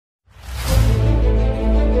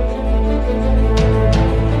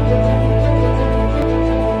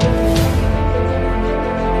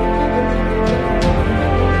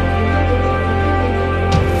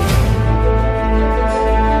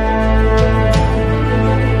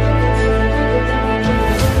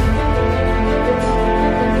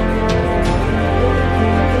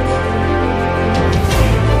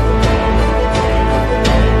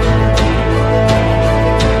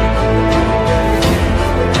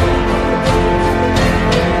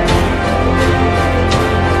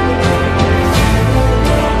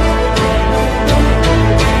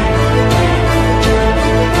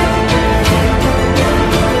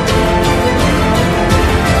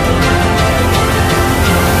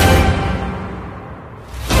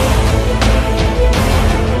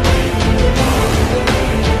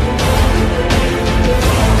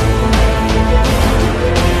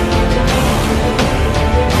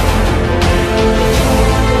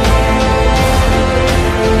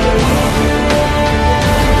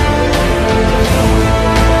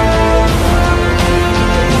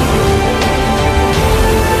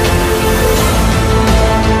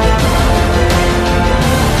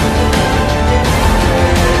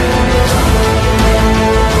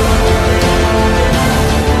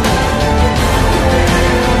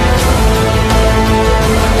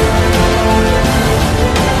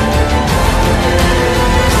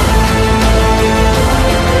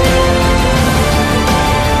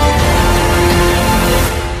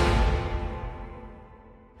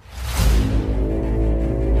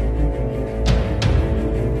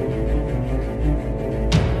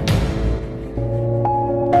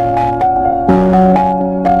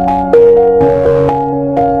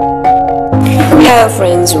Hello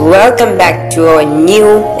friends, welcome back to our new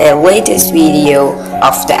and latest video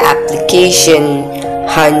of the application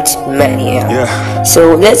Hunt Mania.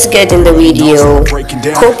 So let's get in the video.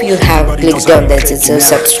 Hope you have clicked on that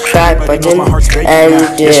subscribe button and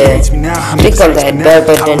click on that bell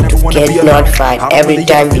button to get notified every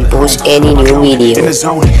time we post any new video.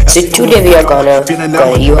 So today we are gonna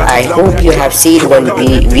I hope you have seen one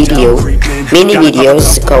mini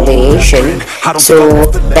videos combination, so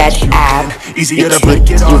that app which you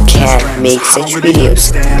can make such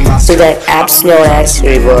videos. So that app's known as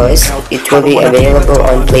Reverse. It will be available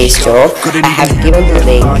on Play Store. I have given the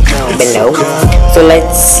link below. So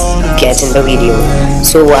let's get in the video.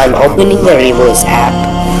 So I'm opening the Reverse app.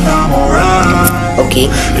 Okay.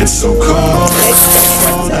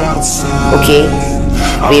 Okay.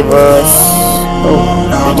 Reverse. Oh,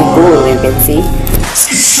 pretty cool, you can see.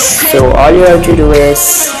 So all you have to do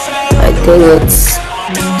is, I think it's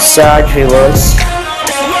start Reverse.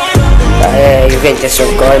 You can just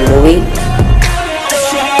record movie.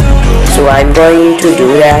 So I'm going to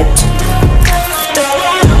do that.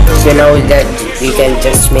 So now that we can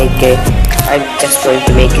just make I'm just going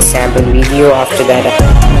to make a sample video after that.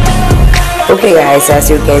 Okay guys, as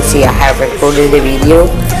you can see, I have recorded the video.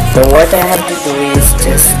 So what I have to do is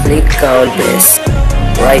just click on this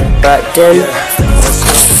right button,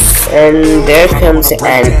 and there comes an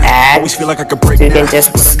ad, so you can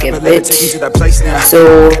just skip it.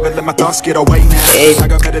 So the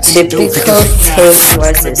typical thing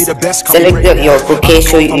was select your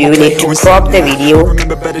location. You need to crop the video,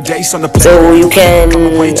 so you can,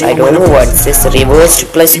 I don't know what's this, reverse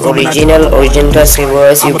plus original plus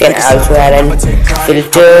reverse. You can also add a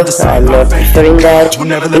filter. I'm not preferring that.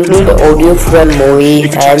 Include the audio from movie,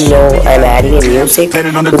 and no, I'm adding a music.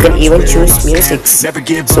 You can even choose music, so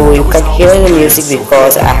you can hear the music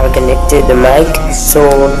because I have connected the mic. So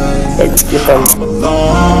let's click on.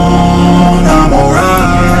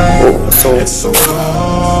 Oh, so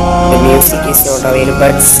the music is not available,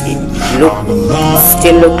 but it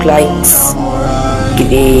still look like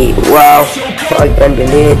the wow. I can't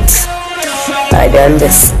believe it. I done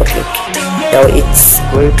this. Okay, now it's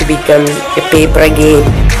going to become a paper again.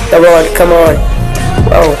 Come on.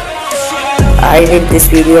 Wow, I did this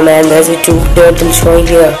video, man. There's a turtle showing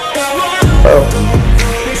here. Oh,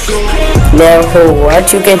 now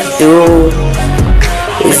what you can do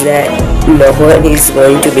is that no one is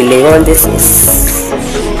going to believe on this.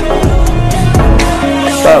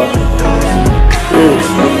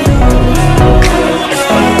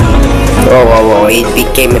 Oh, it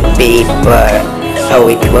became a paper. How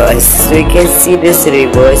it was. So you can see this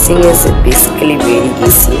reversing is basically very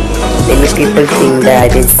easy. Many people think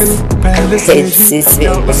that it's very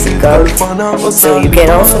difficult. So you can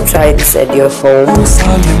also try this at your home.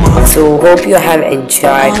 So hope you have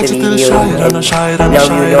enjoyed the video, and now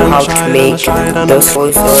you know how to make those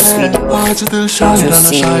videos to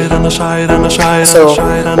see. So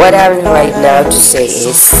what I would right now to say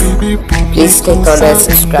is, please click on that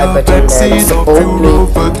subscribe button and support me,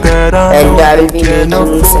 and I will be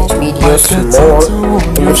making such videos more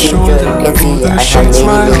in the future. You can see I have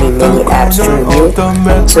many apps to review.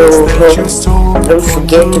 So don't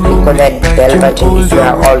forget to click on that bell button if you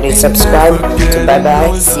have already subscribed. So bye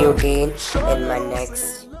bye, see you again in my next